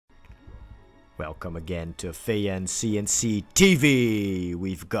Welcome again to FeyanCnCtv.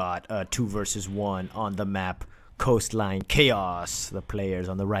 We've got a 2 versus 1 on the map Coastline Chaos. The players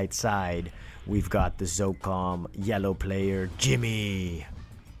on the right side. We've got the ZoCom yellow player Jimmy.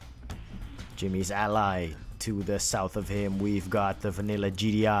 Jimmy's ally. To the south of him, we've got the vanilla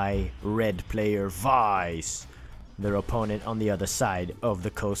GDI red player Vice. Their opponent on the other side of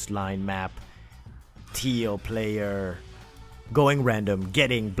the Coastline map, teal player going random,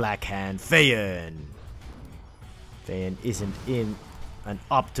 getting black hand Feyan. Feyan isn't in an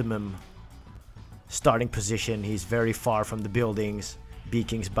optimum starting position. He's very far from the buildings.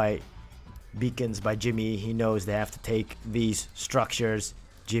 Beacons by Jimmy. He knows they have to take these structures.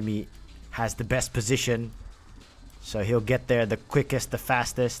 Jimmy has the best position, so he'll get there the quickest, the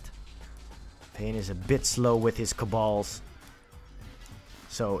fastest. Feyan is a bit slow with his cabals,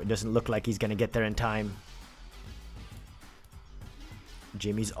 so it doesn't look like he's gonna get there in time.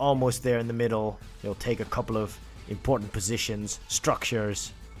 Jimmy's almost there in the middle. He'll take a couple of important positions,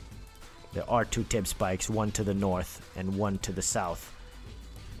 structures. There are 2 tip spikes, one to the north and one to the south.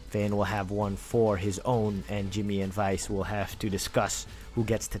 Feyan will have one for his own, and Jimmy and Vice will have to discuss who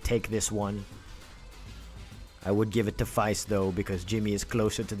gets to take this one. I would give it to Vice though, because Jimmy is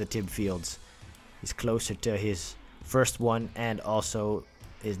closer to the tib fields. He's closer to his first one, and also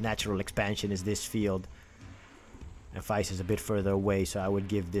his natural expansion is this field. And Vice is a bit further away, so I would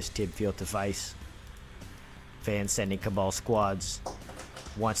give this tib field to Vice. Feyan sending Cabal squads.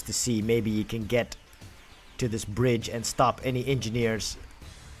 Wants to see maybe he can get to this bridge and stop any engineers.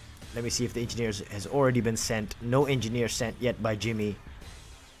 Let me see if the engineers has already been sent. No engineer sent yet by Jimmy.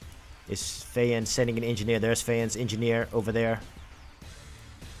 Is Feyan sending an engineer? There's Feyan's engineer over there.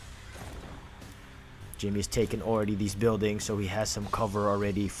 Jimmy's taken already these buildings, so he has some cover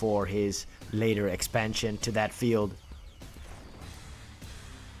already for his later expansion to that field.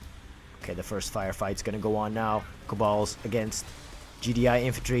 Okay, the first firefight's gonna go on now. Cabals against GDI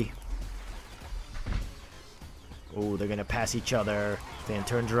infantry. Oh, they're gonna pass each other. Feyan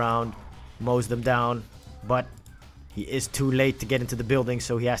turns around, mows them down, but he is too late to get into the building,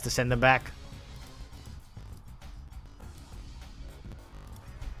 so he has to send them back.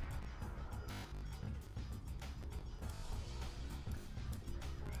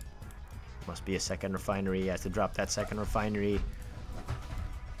 Must be a second refinery. He has to drop that second refinery.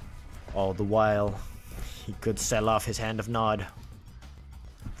 All the while, he could sell off his hand of Nod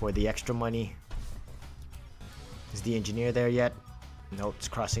for the extra money. Is the engineer there yet? No, it's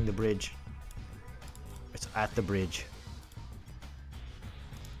crossing the bridge. It's at the bridge.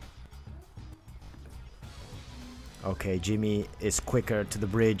 Okay, Jimmy is quicker to the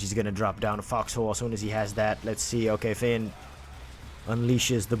bridge. He's gonna drop down a foxhole as soon as he has that. Let's see. Okay, Feyan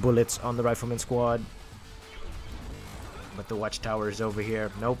unleashes the bullets on the rifleman squad, but the watchtower is over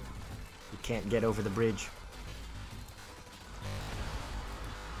here. Nope, he can't get over the bridge.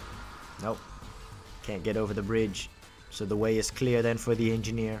 Nope, can't get over the bridge, so the way is clear then for the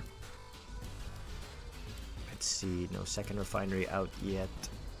engineer. Let's see, no second refinery out yet.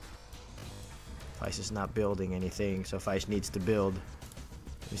 Vice is not building anything, so Vice needs to build.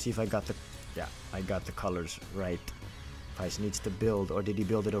 Let me see if I got the, yeah, I got the colors right. Vice needs to build, or did he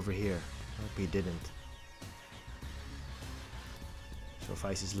build it over here? Nope, he didn't. So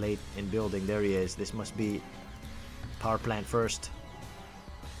Vice is late in building. There he is. This must be power plant first.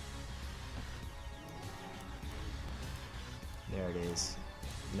 There it is.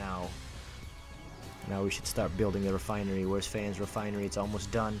 Now we should start building the refinery. Where's Feyan's refinery? It's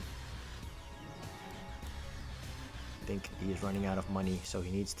almost done. I think he's running out of money, so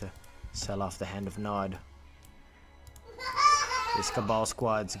he needs to sell off the hand of Nod. This Cabal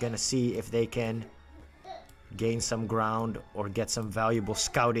squad's gonna see if they can gain some ground or get some valuable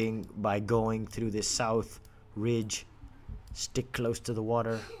scouting by going through this south ridge. Stick close to the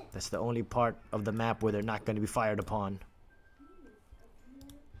water. That's the only part of the map where they're not going to be fired upon.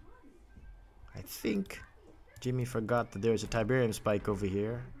 I think Jimmy forgot that there's a Tiberium spike over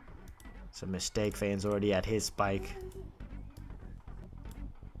here. It's a mistake. Feyan's already at his spike.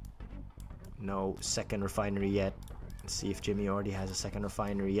 No second refinery yet. Let's see if Jimmy already has a second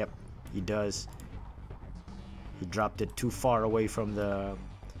refinery. Yep, he does. He dropped it too far away from the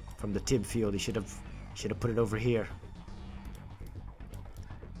tib field. He should have put it over here.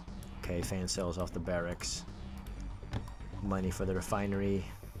 Okay, Feyan sells off the barracks. Money for the refinery.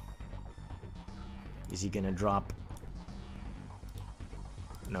 Is he gonna drop?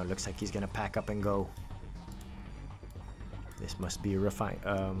 No, it looks like he's gonna pack up and go. This must be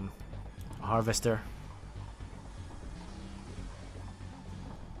a harvester.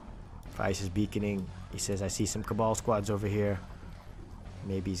 Vice is beaconing. He says, I see some Cabal squads over here.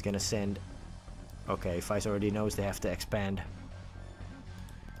 Maybe he's gonna send Okay, Feist already knows they have to expand.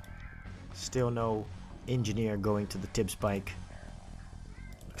 Still no engineer going to the tip spike.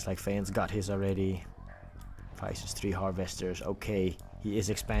 Looks like Feyan's got his already. Feist is 3 harvesters. Okay, he is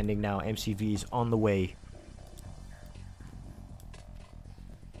expanding now. MCV is on the way.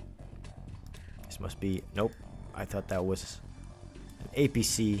 This must be... Nope. I thought that was an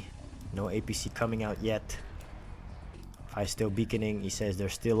APC. No APC coming out yet. Feist still beaconing. He says they're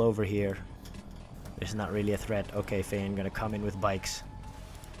still over here. It's not really a threat. Okay, Feyan gonna come in with bikes.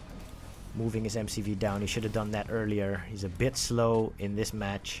 Moving his MCV down. He should have done that earlier. He's a bit slow in this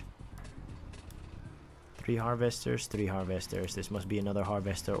match. 3 harvesters, 3 harvesters. This must be another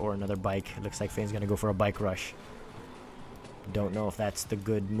harvester or another bike. It looks like Feyan's gonna go for a bike rush. Don't know if that's the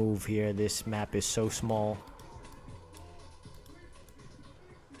good move here. This map is so small.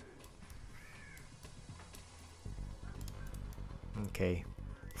 Okay.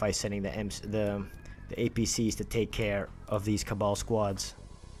 Feist sending the APCs to take care of these Cabal squads.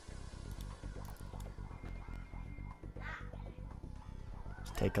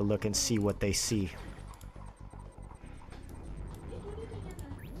 Let's take a look and see what they see.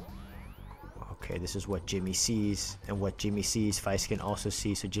 Okay, this is what Jimmy sees, and what Jimmy sees, Feist can also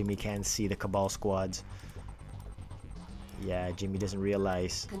see, so Jimmy can see the Cabal squads. Yeah, Jimmy doesn't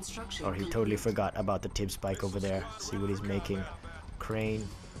realize, or he totally forgot about the tip spike over there. See what he's making. Crane.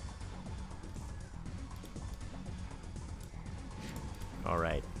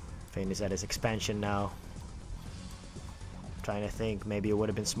 Alright, Feyan is at his expansion now. Trying to think, maybe it would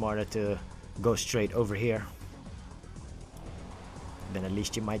have been smarter to go straight over here. Then at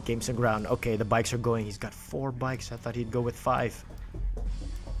least you might gain some ground. Okay, the bikes are going. He's got 4 bikes. I thought he'd go with 5.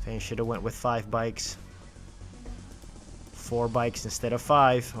 Feyan should have went with 5 bikes. 4 bikes instead of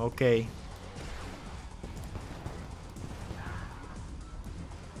 5. Okay.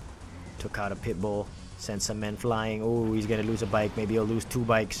 Took out a pit bull. Sent some men flying. Oh, he's gonna lose a bike. Maybe he'll lose 2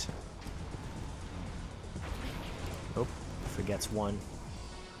 bikes. Oh, forgets 1.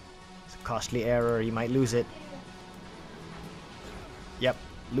 It's a costly error. He might lose it. Yep,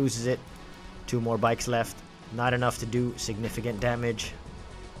 loses it. 2 more bikes left. Not enough to do significant damage.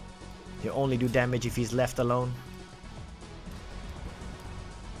 He'll only do damage if he's left alone.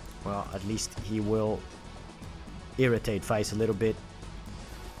 Well, at least he will irritate Feist a little bit.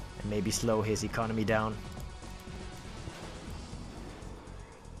 And maybe slow his economy down.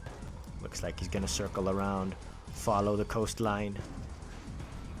 Looks like he's gonna circle around. Follow the coastline.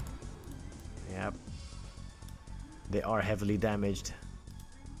 Yep. They are heavily damaged.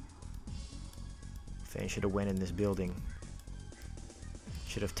 Feyan should have went in this building.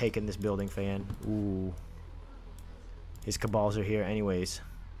 Should have taken this building, Feyan. Ooh. His Cabals are here anyways.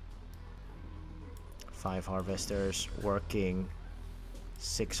 5 harvesters working.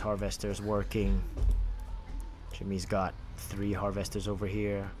 6 harvesters working. Jimmy's got 3 harvesters over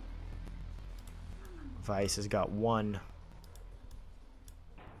here. Vice has got 1.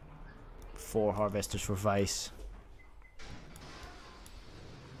 4 harvesters for Vice.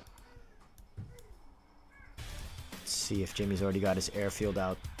 See if Jimmy's already got his airfield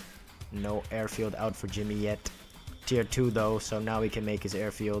out. No airfield out for Jimmy yet. Tier 2 though, so now he can make his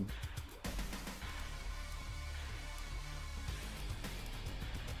airfield.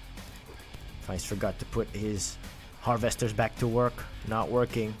 Feist forgot to put his harvesters back to work. Not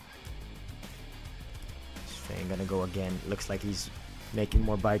working. Feyan gonna go again. Looks like he's making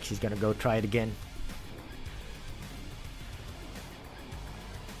more bikes. He's gonna go try it again.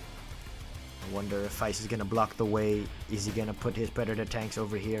 I wonder if Feist is gonna block the way. Is he gonna put his Predator tanks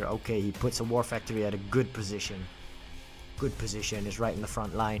over here? Okay, he puts a War Factory at a good position. Good position, is right in the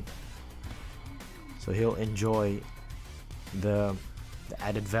front line. So he'll enjoy the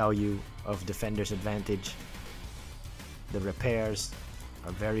added value of Defender's advantage. The repairs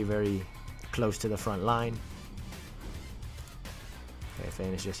are very, very close to the front line. Okay,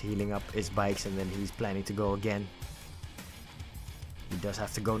 Feyan is just healing up his bikes and then he's planning to go again. He does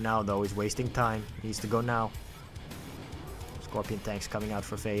have to go now though, he's wasting time. He needs to go now. Scorpion tanks coming out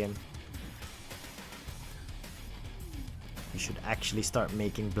for Feyan. He should actually start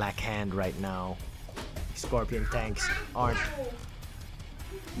making Black Hand right now. Scorpion tanks aren't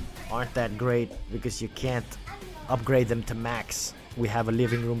that great because you can't upgrade them to max. We have a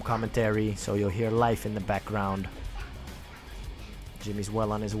living room commentary, so you'll hear life in the background. Jimmy's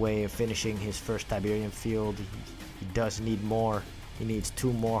well on his way of finishing his first Tiberian field. He does need more. He needs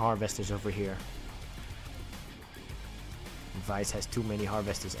 2 more harvesters over here. Vice has too many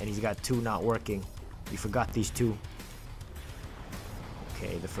harvesters and he's got 2 not working. We forgot these 2.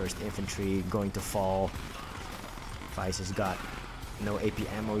 Okay, the first infantry going to fall. Vice has got no AP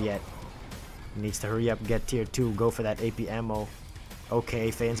ammo yet. He needs to hurry up and get tier 2. Go for that AP ammo. Okay,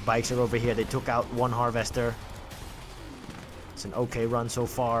 Feyan's bikes are over here. They took out one harvester. It's an okay run so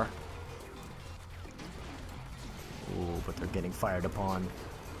far. Ooh, but they're getting fired upon.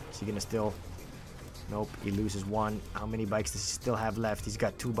 Is he gonna still... Nope, he loses one. How many bikes does he still have left? He's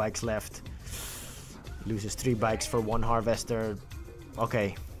got 2 bikes left. He loses 3 bikes for 1 harvester.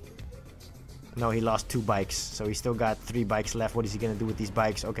 Okay. No, he lost 2 bikes. So he's still got 3 bikes left. What is he gonna do with these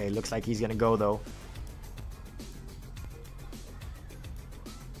bikes? Okay, looks like he's gonna go though.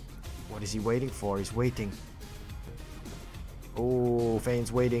 What is he waiting for? He's waiting. Oh,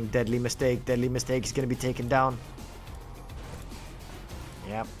 Feyan's waiting. Deadly mistake. Deadly mistake. He's gonna be taken down.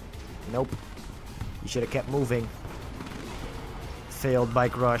 Yep. Nope. You should have kept moving. Failed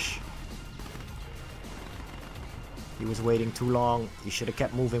bike rush. He was waiting too long. You should have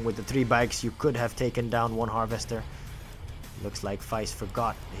kept moving with the 3 bikes. You could have taken down 1 harvester. Looks like Feist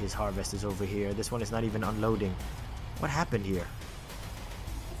forgot his harvesters over here. This one is not even unloading. What happened here?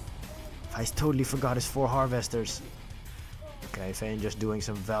 Feist totally forgot his 4 harvesters. Okay, Feyan just doing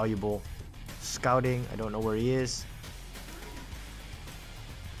some valuable scouting. I don't know where he is.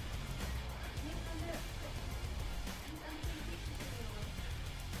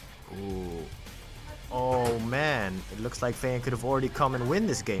 Ooh. Oh man, it looks like Feyan could have already come and win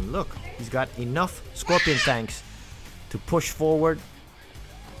this game. Look, he's got enough Scorpion tanks to push forward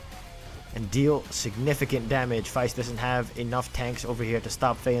and deal significant damage. Feist doesn't have enough tanks over here to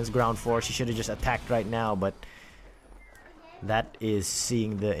stop Feyan's ground force. He should have just attacked right now, but that is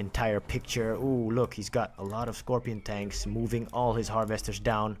seeing the entire picture. Ooh, look, he's got a lot of Scorpion tanks moving all his harvesters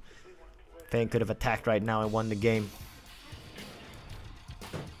down. Feyan could have attacked right now and won the game.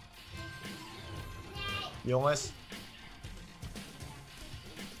 Jongens.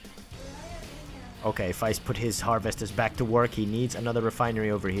 Okay, Feist put his harvesters back to work. He needs another refinery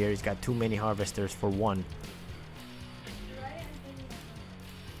over here. He's got too many harvesters for 1.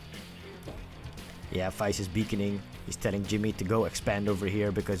 Yeah, Feist is beaconing. He's telling Jimmy to go expand over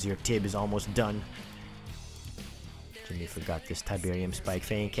here because your tib is almost done. Jimmy forgot this Tiberium spike.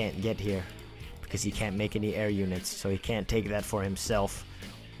 Feyan can't get here because he can't make any air units, so he can't take that for himself.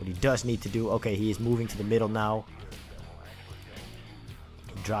 What he does need to do... Okay, he is moving to the middle now.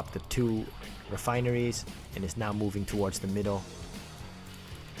 He dropped the 2 refineries and is now moving towards the middle.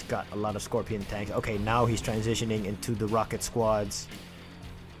 He's got a lot of Scorpion tanks. Okay, now he's transitioning into the rocket squads.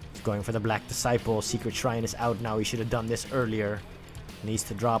 He's going for the Black Disciple. Secret Shrine is out now. He should have done this earlier. Needs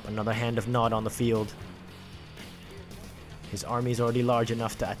to drop another Hand of Nod on the field. His army is already large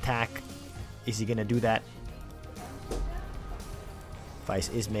enough to attack. Is he gonna do that?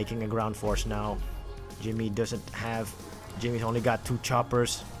 Feist is making a ground force now. Jimmy doesn't have... Jimmy's only got 2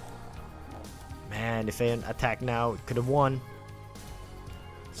 choppers. Man, if Feyan attack now, it could have won.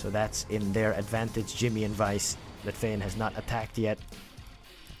 So that's in their advantage, Jimmy and Vice, that Feyan has not attacked yet.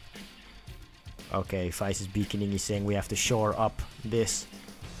 Okay, Feist is beaconing. He's saying we have to shore up this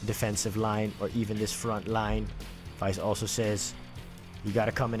defensive line or even this front line. Feist also says you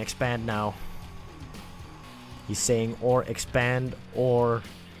gotta come and expand now. He's saying or expand or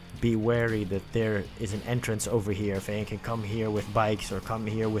be wary that there is an entrance over here. Feyan can come here with bikes or come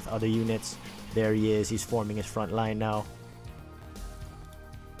here with other units. There he is. He's forming his front line now.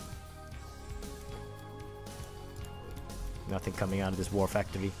 Nothing coming out of this war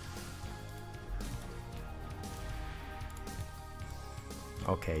factory.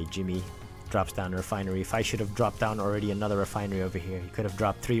 Okay, Jimmy drops down a refinery. If I should have dropped down already another refinery over here. He could have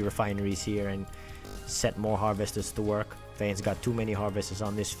dropped 3 refineries here and set more harvesters to work. Feyan's got too many harvesters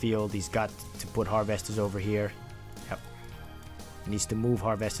on this field. He's got to put harvesters over here. Yep. Needs to move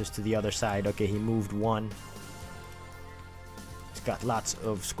harvesters to the other side. Okay, he moved 1. He's got lots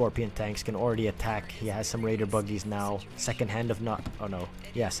of Scorpion tanks. Can already attack. He has some Raider buggies now. Second Hand of Nod. Oh no.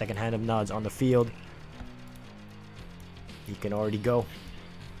 Yeah, Second Hand of Nods on the field. He can already go.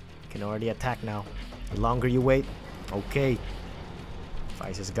 Can already attack now. The longer you wait. Okay.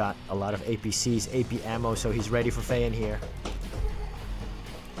 Feist has got a lot of APCs, AP ammo, so he's ready for Feyan here.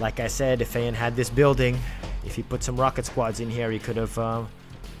 Like I said, if Feyan had this building, if he put some rocket squads in here, he could have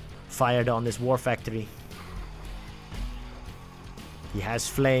fired on this war factory. He has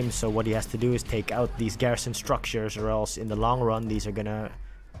flames, so what he has to do is take out these garrison structures, or else in the long run, these are gonna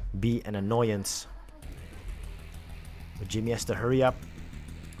be an annoyance. But Jimmy has to hurry up.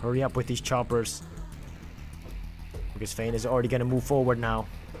 Hurry up with these choppers. Because Feyan is already gonna move forward now.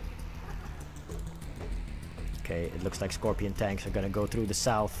 Okay, it looks like Scorpion tanks are gonna go through the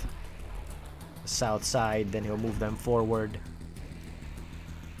south side, then he'll move them forward.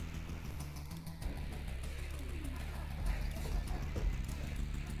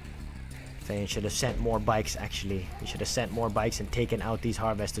 Feyan should have sent more bikes, actually. He should have sent more bikes and taken out these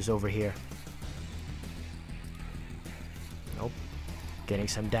harvesters over here. Nope. Getting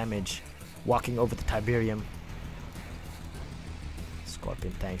some damage. Walking over the Tiberium.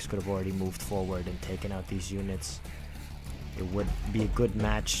 Scorpion tanks could have already moved forward and taken out these units. It would be a good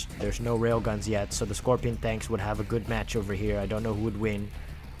match. There's no railguns yet, so the Scorpion tanks would have a good match over here. I don't know who would win.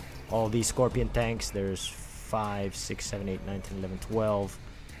 All these Scorpion tanks, there's 5, 6, 7, 8, 9, 10, 11, 12.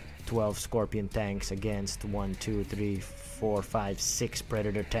 12 Scorpion tanks against 1, 2, 3, 4, 5, 6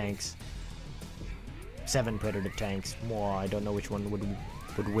 Predator tanks. 7 Predator tanks. More, I don't know which one would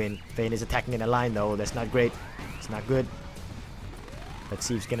win. Feyan is attacking in a line though. That's not great. It's not good. Let's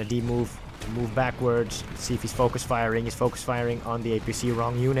see if he's gonna move backwards. Let's see if he's focus firing. He's focus firing on the APC.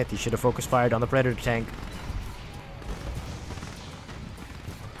 Wrong unit. He should have focus fired on the Predator tank.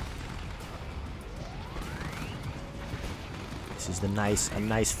 This is a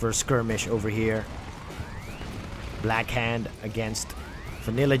nice first skirmish over here. Black Hand against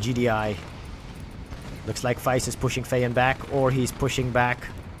Vanilla GDI. Looks like Feist is pushing Feyan back, or he's pushing back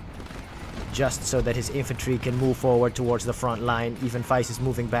just so that his infantry can move forward towards the front line. Even Feist is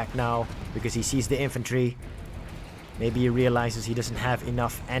moving back now because he sees the infantry. Maybe he realizes he doesn't have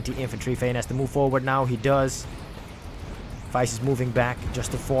enough anti-infantry. Feyan has to move forward now. He does. Feist is moving back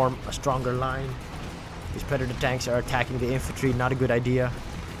just to form a stronger line. His Predator tanks are attacking the infantry. Not a good idea.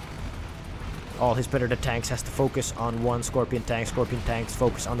 All his Predator tanks has to focus on one Scorpion tank. Scorpion tanks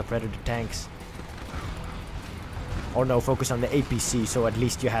focus on the Predator tanks. Or no, focus on the APC, so at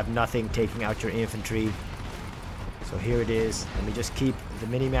least you have nothing taking out your infantry. So here it is. Let me just keep the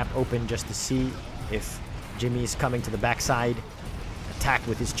minimap open just to see if Jimmy is coming to the backside. Attack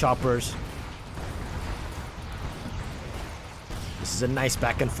with his choppers. This is a nice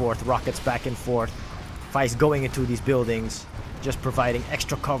back and forth. Rockets back and forth. Feist going into these buildings, just providing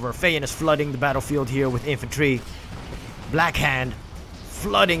extra cover. Feyan is flooding the battlefield here with infantry. Black Hand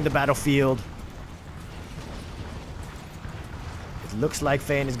flooding the battlefield. It looks like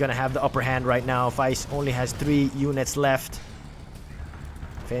Feyan is going to have the upper hand right now. Feist only has 3 units left.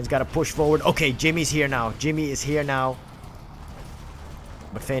 Feyan's got to push forward. Okay, Jimmy's here now. Jimmy is here now.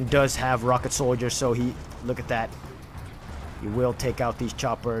 But Feyan does have rocket soldiers, so look at that. He will take out these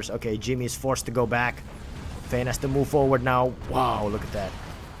choppers. Okay, Jimmy is forced to go back. Feyan has to move forward now. Wow, look at that.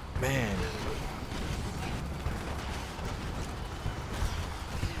 Man.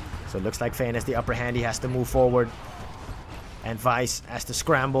 So it looks like Feyan has the upper hand. He has to move forward. And Vice has to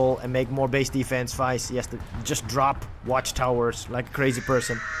scramble and make more base defense. Vice, he has to just drop watchtowers like a crazy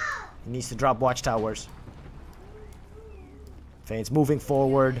person. He needs to drop watchtowers. Feyan's moving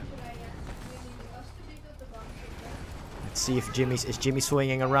forward. Let's see if is Jimmy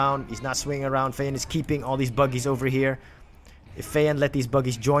swinging around. He's not swinging around. Feyan is keeping all these buggies over here. If Feyan let these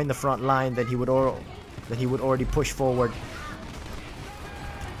buggies join the front line, then he would already push forward.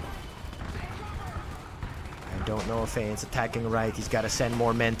 I don't know if Feyan's attacking right. He's got to send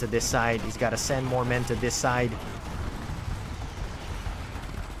more men to this side. He's got to send more men to this side.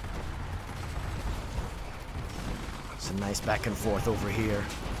 It's a nice back and forth over here.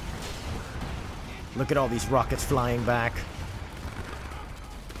 Look at all these rockets flying back.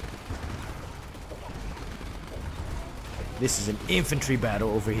 This is an infantry battle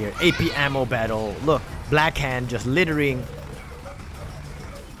over here. AP ammo battle. Look, Black Hand just littering.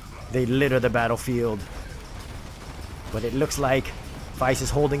 They litter the battlefield. But it looks like Feist is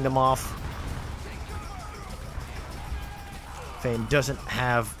holding them off. Feyan doesn't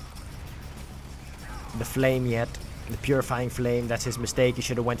have the flame yet. The purifying flame, that's his mistake. He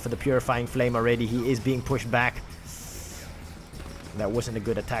should have went for the purifying flame already. He is being pushed back. That wasn't a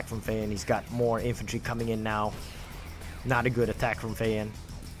good attack from Feyan. He's got more infantry coming in now. Not a good attack from Feyan.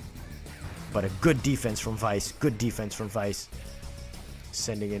 But a good defense from Vice. Good defense from Vice.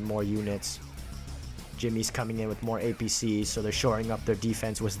 Sending in more units. Jimmy's coming in with more APCs, so they're shoring up their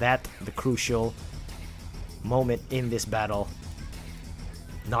defense. Was that the crucial moment in this battle?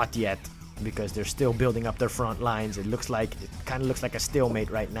 Not yet, because they're still building up their front lines. It kind of looks like a stalemate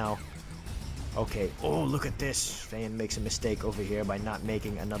right now. Okay, oh, look at this. Feyan makes a mistake over here by not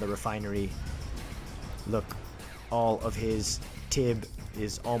making another refinery. Look, all of his TIB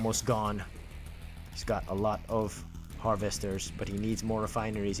is almost gone. He's got a lot of harvesters, but he needs more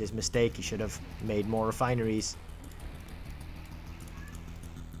refineries. His mistake, he should have made more refineries.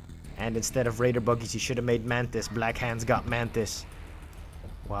 And instead of Raider buggies, he should have made Mantis. Black Hand's got Mantis.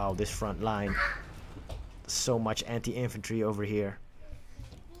 Wow, this front line. So much anti-infantry over here.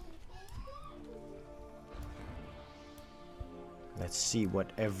 Let's see what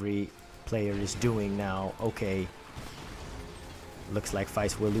every player is doing now. Okay. Looks like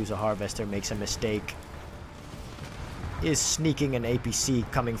Feist will lose a harvester, makes a mistake. Is sneaking an APC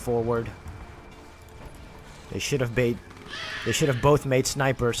coming forward. They should have both made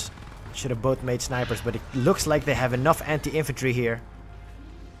snipers. But it looks like they have enough anti-infantry here.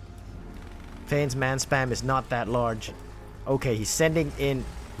 Feyan's man spam is not that large. Okay, he's sending in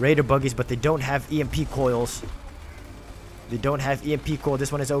raider buggies, but they don't have EMP coils. This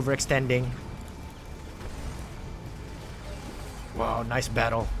one is overextending. Wow, nice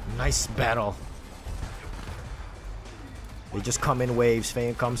battle. They just come in waves.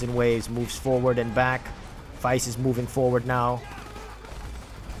 Feyan comes in waves, moves forward and back. Feist is moving forward now.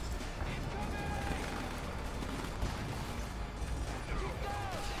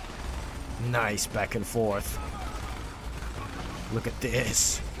 Nice back and forth. Look at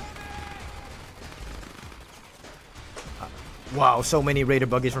this. Wow, so many raider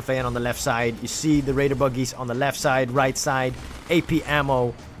buggies for Feyan on the left side. You see the raider buggies on the left side, right side. AP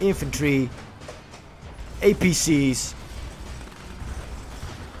ammo, infantry, APCs.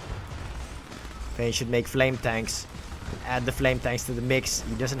 Feyan should make flame tanks. Add the flame tanks to the mix.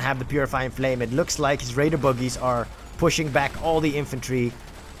 He doesn't have the purifying flame. It looks like his raider buggies are pushing back all the infantry.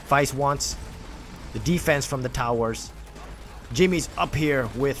 Feist wants the defense from the towers. Jimmy's up here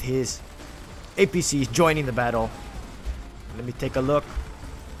with his APCs joining the battle. Let me take a look.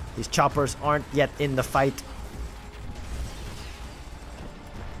 His choppers aren't yet in the fight.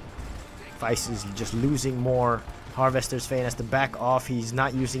 Feist is just losing more harvesters. Feyan has to back off. He's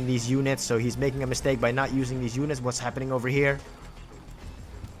not using these units, so he's making a mistake by not using these units. What's happening over here?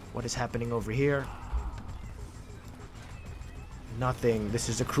 What is happening over here? Nothing. This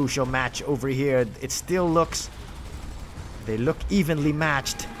is a crucial match over here. It still looks... They look evenly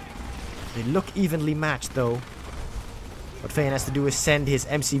matched. Though. What Feyan has to do is send his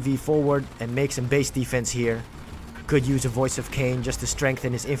MCV forward and make some base defense here. Could use a Voice of Kane just to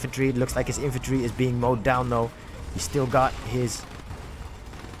strengthen his infantry. It looks like his infantry is being mowed down though. He's still got his...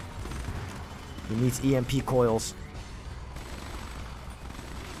 He needs EMP coils.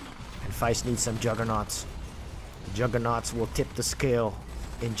 And Feist needs some juggernauts. The juggernauts will tip the scale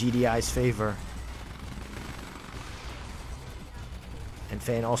in GDI's favor. And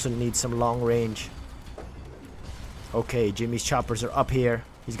Feyan also needs some long range. Okay, Jimmy's choppers are up here.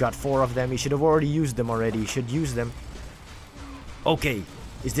 He's got 4 of them. He should have already used them already. He should use them. Okay,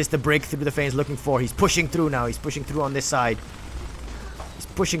 is this the breakthrough the Feyan's looking for? He's pushing through now. He's pushing through on this side.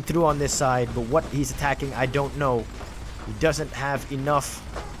 But what he's attacking, I don't know. He doesn't have enough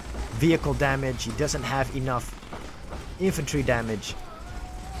vehicle damage. He doesn't have enough infantry damage.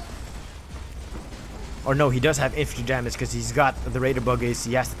 Or no, he does have infantry damage because he's got the raider buggies.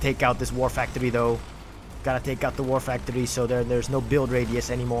 He has to take out this war factory though. Gotta take out the war factory so there's no build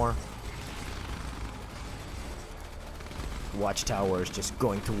radius anymore. Watchtowers just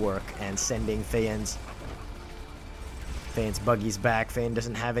going to work and sending Feyan's buggies back. Feyan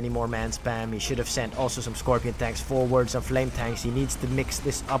doesn't have any more man spam. He should have sent also some scorpion tanks forward, some flame tanks. He needs to mix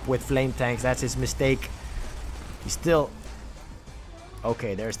this up with flame tanks. That's his mistake. He's still...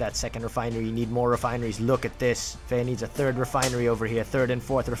 Okay, there's that second refinery. You need more refineries. Look at this. Feyan needs a 3rd refinery over here. 3rd and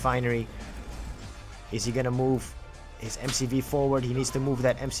 4th refinery. Is he gonna move his MCV forward? He needs to move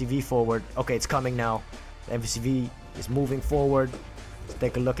that MCV forward. Okay, it's coming now. The MCV is moving forward. Let's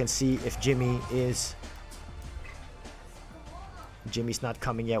take a look and see if Jimmy is... Jimmy's not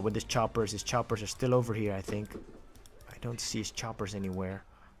coming yet with his choppers. His choppers are still over here, I think. I don't see his choppers anywhere.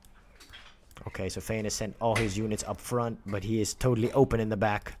 Okay, so Feyan has sent all his units up front, but he is totally open in the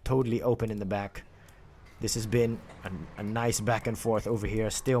back. This has been a nice back and forth over here.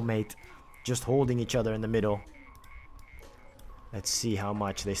 Stalemate. Just holding each other in the middle. Let's see how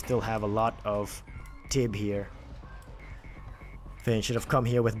much. They still have a lot of Tib here. Feyan should have come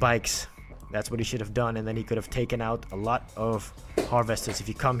here with bikes. That's what he should have done, and then he could have taken out a lot of harvesters. If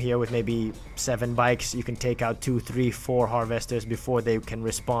you come here with maybe 7 bikes, you can take out 2, 3, 4 harvesters before they can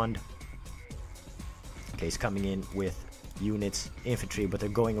respond. Okay, he's coming in with units, infantry, but they're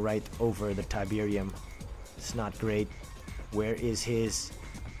going right over the Tiberium. It's not great. Where is his...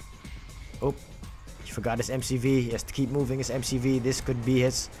 Oh, he forgot his MCV. He has to keep moving his MCV. This could be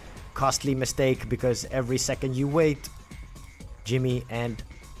his costly mistake because every second you wait, Jimmy and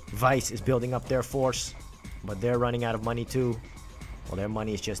Vice is building up their force, but they're running out of money too. Well, their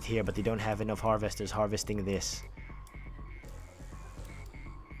money is just here, but they don't have enough harvesters harvesting this.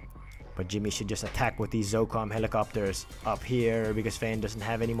 But Jimmy should just attack with these ZoCom helicopters up here because Feyan doesn't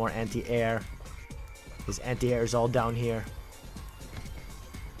have any more anti-air. His anti-air is all down here.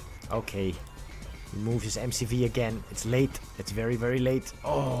 Okay. He moves his MCV again. It's late. It's very, very late.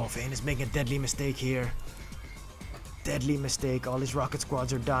 Oh, Feyan is making a deadly mistake here. Deadly mistake. All his rocket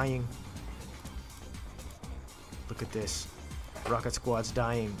squads are dying. Look at this. Rocket squad's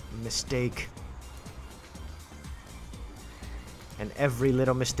dying. Mistake. And every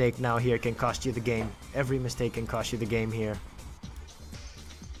little mistake now here can cost you the game. Every mistake can cost you the game here.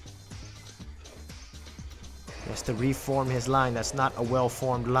 He has to reform his line. That's not a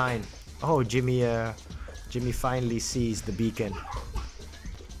well-formed line. Oh, Jimmy finally sees the beacon.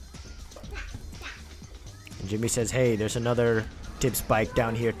 And Jimmy says, hey, there's another tip spike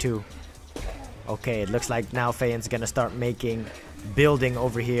down here too. Okay, it looks like now Feyan's gonna start building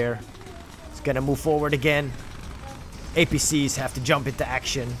over here. It's gonna move forward again. APCs have to jump into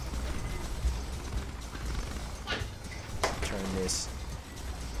action. Turn this.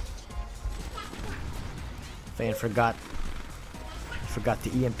 Feyan forgot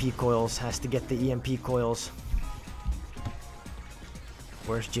the EMP coils. Has to get the EMP coils.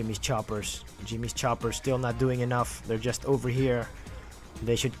 Where's Jimmy's choppers? Jimmy's choppers still not doing enough. They're just over here.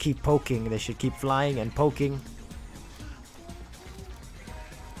 They should keep poking. They should keep flying and poking.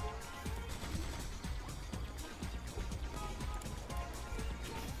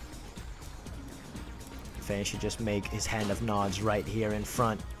 Feyan should just make his hand of nods right here in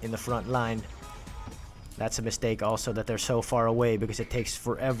the front line. That's a mistake also that they're so far away because it takes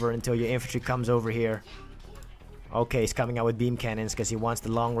forever until your infantry comes over here. Okay, he's coming out with beam cannons because he wants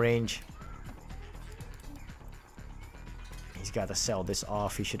the long range. He's got to sell this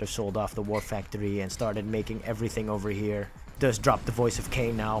off. He should have sold off the war factory and started making everything over here. Does drop the voice of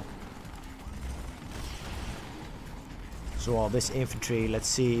Kane now. So all this infantry, let's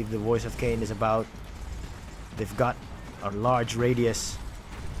see if the voice of Kane is about. They've got a large radius.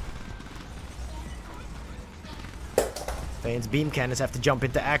 Feyan's beam cannons have to jump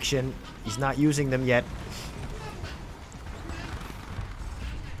into action. He's not using them yet.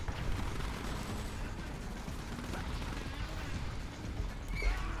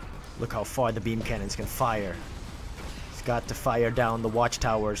 Look how far the beam cannons can fire. He's got to fire down the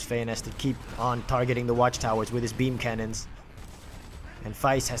watchtowers. Feyan has to keep on targeting the watchtowers with his beam cannons. And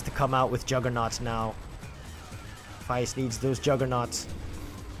Feist has to come out with juggernauts now. Feist needs those juggernauts.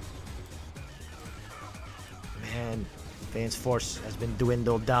 Man, Feyan's force has been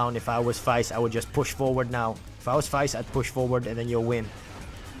dwindled down. If I was Feist, I would just push forward now. If I was Feist, I'd push forward and then you'll win.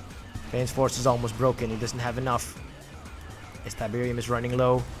 Feyan's force is almost broken. He doesn't have enough. His Tiberium is running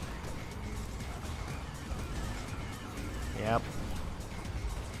low. Yep.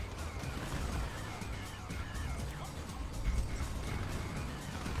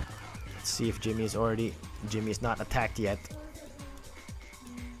 Let's see if Jimmy is not attacked yet.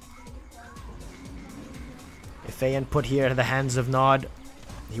 If Feyan put here in the hands of Nod,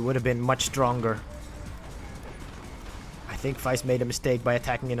 he would have been much stronger. I think Feist made a mistake by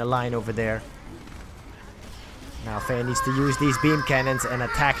attacking in a line over there. Now Feyan needs to use these beam cannons and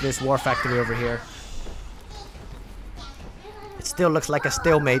attack this war factory over here. It still looks like a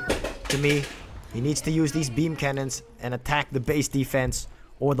stalemate to me. He needs to use these beam cannons and attack the base defense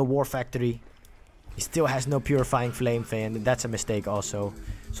or the war factory. He still has no purifying flame, Feyan. That's a mistake also.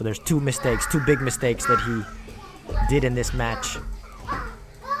 So there's two big mistakes that he did in this match.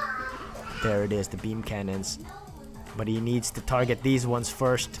 There it is, the beam cannons. But he needs to target these ones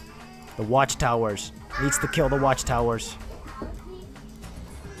first. The watchtowers. Needs to kill the watchtowers.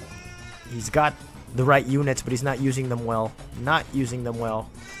 He's got the right units, but he's not using them well. Not using them well.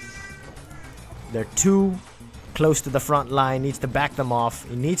 They're too close to the front line. Needs to back them off.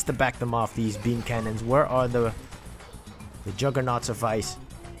 He needs to back them off, these beam cannons. Where are the juggernauts of Vice?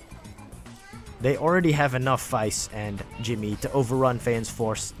 They already have enough, Vice and Jimmy, to overrun Feyan's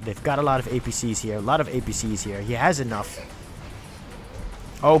force. They've got a lot of APCs here. He has enough.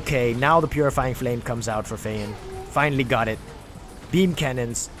 Okay, now the Purifying Flame comes out for Feyan. Finally got it. Beam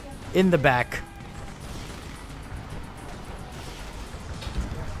cannons in the back.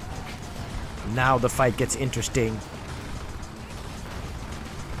 Now the fight gets interesting.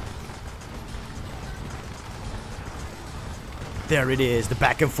 There it is, the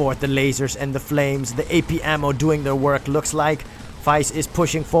back and forth, the lasers and the flames, the AP ammo doing their work. Looks like Feist is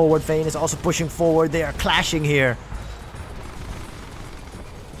pushing forward, Feyan is also pushing forward. They are clashing here.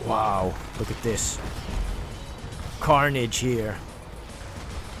 Wow, look at this. Carnage here.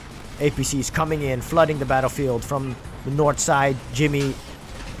 APCs coming in, flooding the battlefield from the north side. Jimmy,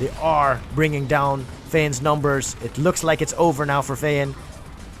 they are bringing down Feyan's numbers. It looks like it's over now for Feyan.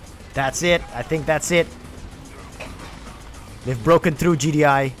 That's it. I think that's it. They've broken through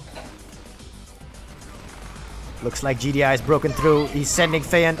GDI. Looks like GDI is broken through. He's sending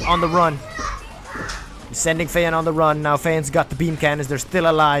Feyan on the run. He's sending Feyan on the run. Now Feyan's got the beam cannons. They're still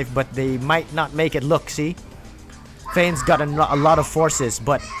alive, but they might not make it. Look, see? Feyan's got a lot of forces,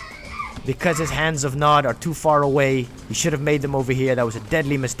 but because his hands of Nod are too far away, he should have made them over here. That was a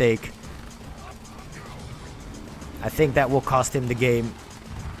deadly mistake. I think that will cost him the game.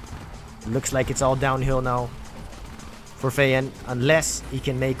 Looks like it's all downhill now for Feyan, unless he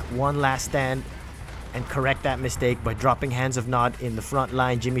can make one last stand and correct that mistake by dropping hands of Nod in the front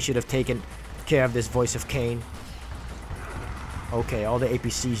line. Jimmy should have taken care of this voice of Kane. Okay, all the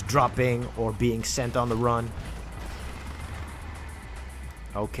APCs dropping or being sent on the run.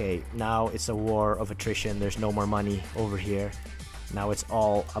 Okay, now it's a war of attrition. There's no more money over here. Now it's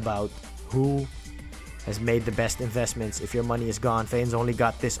all about who has made the best investments. If your money is gone, Feyan's only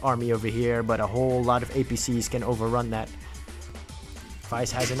got this army over here, but a whole lot of APCs can overrun that.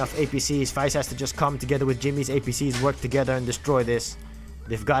 Vice has enough APCs. Vice has to just come together with Jimmy's APCs, work together and destroy this.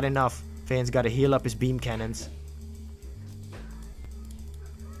 They've got enough. Feyan's got to heal up his beam cannons.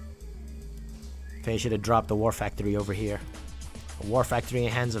 Feyan should have dropped the War Factory over here. A War Factory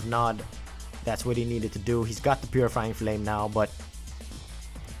in hands of Nod. That's what he needed to do. He's got the Purifying Flame now, but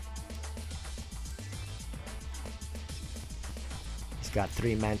he's got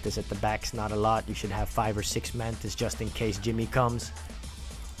 3 Mantis at the back. Not a lot. You should have 5 or 6 Mantis just in case Jimmy comes.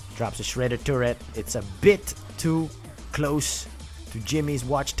 Drops a Shredder turret. It's a bit too close to Jimmy's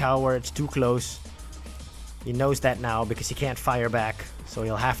watchtower. It's too close. He knows that now because he can't fire back. So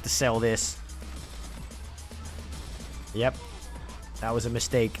he'll have to sell this. Yep. That was a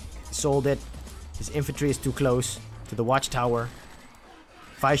mistake. Sold it. His infantry is too close to the watchtower.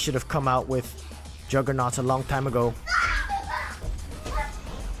 Vice should have come out with Juggernauts a long time ago.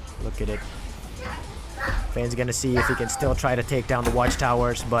 Look at it. Feyan's gonna see if he can still try to take down the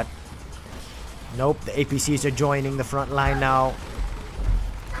watchtowers, but nope, the APCs are joining the front line now.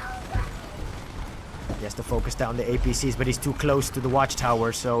 He has to focus down the APCs, but he's too close to the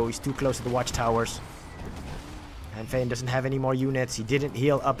watchtowers, so he's too close to the watchtowers. And Feyan doesn't have any more units. He didn't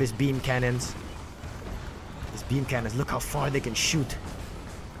heal up his beam cannons. His beam cannons, look how far they can shoot.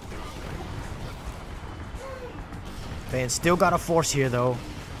 Feyan's still got a force here though.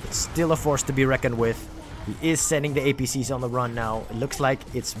 It's still a force to be reckoned with. He is sending the APCs on the run now. It looks like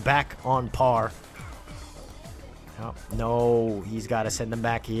it's back on par. Oh, no, he's got to send them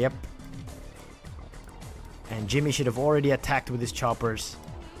back. Yep. And Jimmy should have already attacked with his choppers.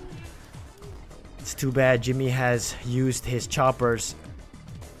 It's too bad Jimmy has used his choppers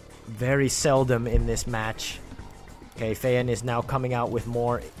very seldom in this match. Okay, Feyan is now coming out with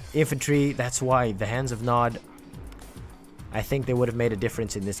more infantry. That's why the hands of Nod, I think they would have made a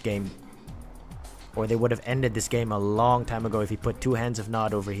difference in this game. Or they would have ended this game a long time ago if he put 2 hands of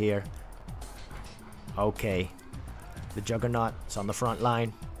Nod over here. Okay. The Juggernaut is on the front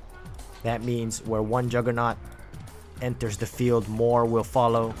line. That means where one Juggernaut enters the field, more will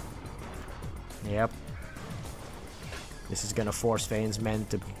follow. Yep. This is gonna force Feyan's men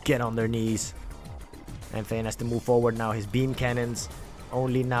to get on their knees. And Feyan has to move forward now. His beam cannons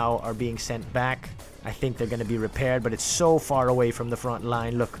only now are being sent back. I think they're gonna be repaired, but it's so far away from the front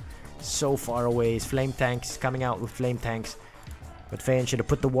line. Look, so far away. His flame tanks coming out with flame tanks. But Feyan should have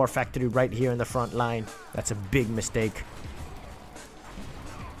put the War Factory right here in the front line. That's a big mistake.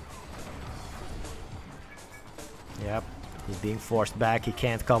 Yep. He's being forced back. He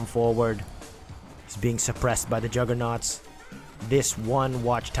can't come forward. He's being suppressed by the Juggernauts. This one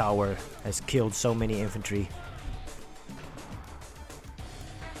watchtower has killed so many infantry.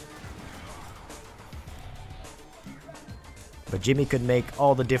 But Jimmy could make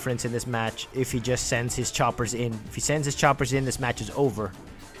all the difference in this match if he just sends his choppers in. If he sends his choppers in, this match is over.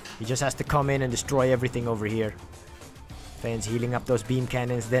 He just has to come in and destroy everything over here. Feyan's healing up those beam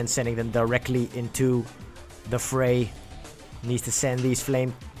cannons, then sending them directly into the fray. Needs to send these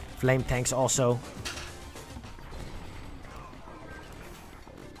flame tanks also.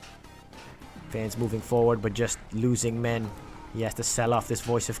 Feyan's moving forward, but just losing men. He has to sell off this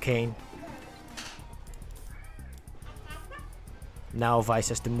voice of Kane. Now Vice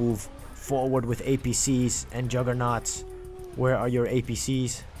has to move forward with APCs and Juggernauts. Where are your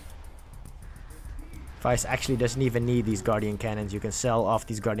APCs? Vice actually doesn't even need these Guardian Cannons. You can sell off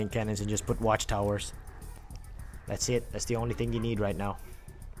these Guardian Cannons and just put Watchtowers. That's it. That's the only thing you need right now.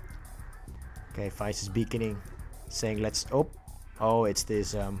 Okay, Vice is beaconing. Saying let's... Oh, it's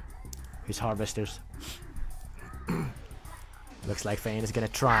this, his Harvesters. Looks like Feyan is gonna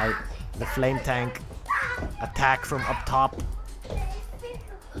try the Flame Tank attack from up top.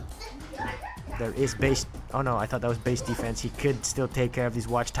 There is base... Oh no, I thought that was base defense. He could still take care of these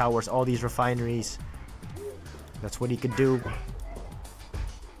watchtowers, all these refineries. That's what he could do.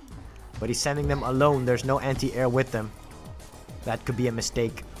 But he's sending them alone. There's no anti-air with them. That could be a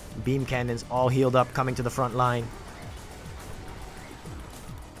mistake. Beam cannons all healed up, coming to the front line.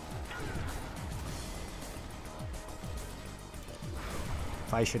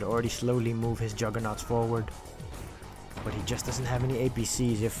 Fai should already slowly move his juggernauts forward. But he just doesn't have any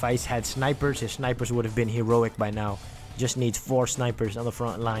APCs. If Fai had snipers, his snipers would have been heroic by now. Just needs 4 snipers on the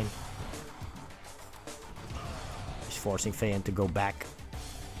front line. He's forcing Feyan to go back.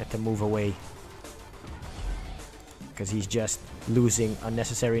 Have to move away. Because he's just losing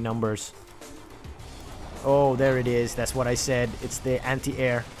unnecessary numbers. Oh, there it is. That's what I said. It's the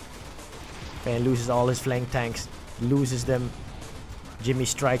anti-air. Feyan loses all his flank tanks. Loses them. Jimmy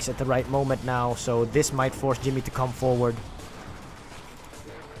strikes at the right moment now, so this might force Jimmy to come forward.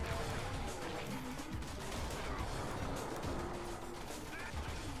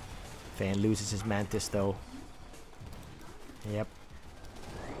 Feyan loses his Mantis though. Yep.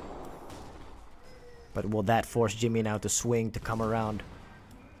 But will that force Jimmy now to swing to come around?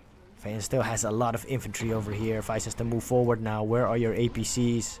 Feyan still has a lot of infantry over here. Fai has to move forward now. Where are your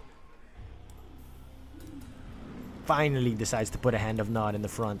APCs? Finally decides to put a Hand of Nod in the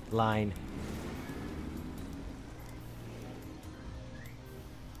front line.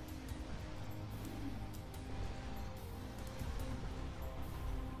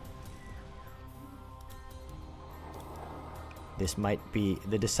 This might be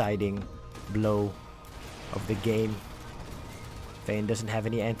the deciding blow of the game. Feyan doesn't have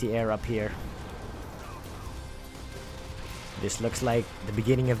any anti-air up here. This looks like the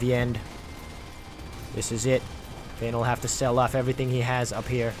beginning of the end. This is it. Feyan will have to sell off everything he has up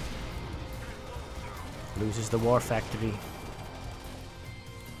here. Loses the war factory.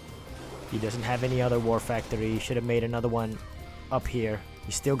 He doesn't have any other war factory. He should have made another one up here.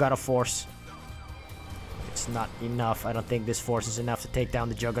 He's still got a force. It's not enough. I don't think this force is enough to take down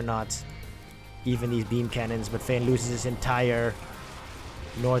the juggernauts. Even these beam cannons. But Feyan loses his entire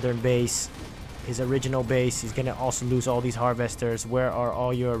northern base. His original base. He's gonna also lose all these harvesters. Where are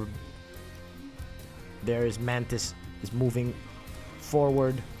all your... There is Mantis is moving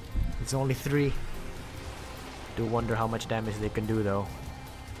forward. It's only 3. Do wonder how much damage they can do though.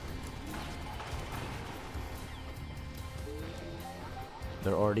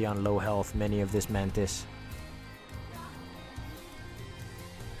 They're already on low health, many of this Mantis.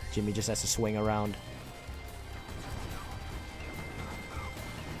 Jimmy just has to swing around.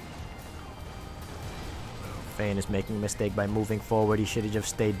 Feyan is making a mistake by moving forward. He should have just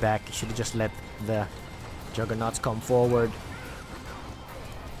stayed back. He should have just let the juggernauts come forward.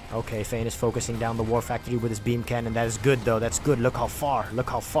 Okay, Feyan is focusing down the war factory with his beam cannon. That is good though. That's good. Look how far. Look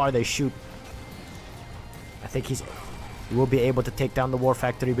how far they shoot. I think he will be able to take down the war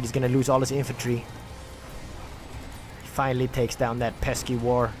factory, but he's going to lose all his infantry. He finally takes down that pesky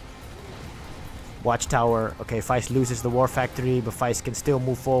war watchtower. Okay, Feist loses the war factory, but Feist can still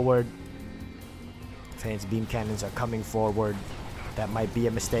move forward. Feyan's beam cannons are coming forward. That might be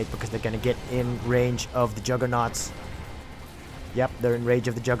a mistake because they're going to get in range of the juggernauts. Yep, they're in range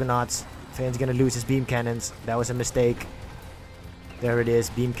of the juggernauts. Feyan's going to lose his beam cannons. That was a mistake. There it is.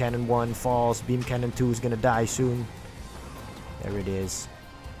 Beam cannon 1 falls. Beam cannon 2 is going to die soon. There it is.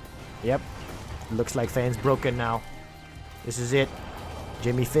 Yep. Looks like Feyan's broken now. This is it.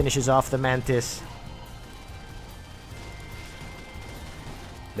 Jimmy finishes off the Mantis.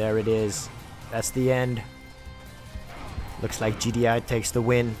 There it is. That's the end. Looks like GDI takes the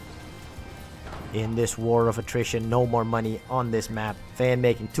win in this war of attrition. No more money on this map. Feyan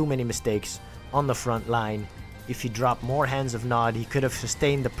making too many mistakes on the front line. If he dropped more Hands of Nod, he could have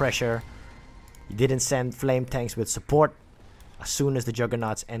sustained the pressure. He didn't send flame tanks with support as soon as the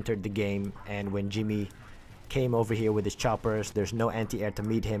juggernauts entered the game, and when Jimmy came over here with his choppers, there's no anti-air to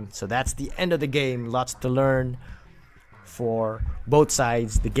meet him. So that's the end of the game. Lots to learn for both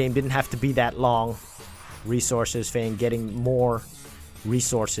sides. The game didn't have to be that long. Resources, Feyan getting more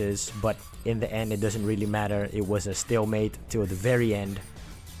resources, but in the end it doesn't really matter. It was a stalemate till the very end.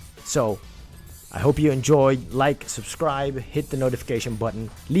 So I hope you enjoyed. Like, subscribe, hit the notification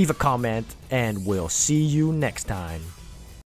button, leave a comment, and we'll see you next time.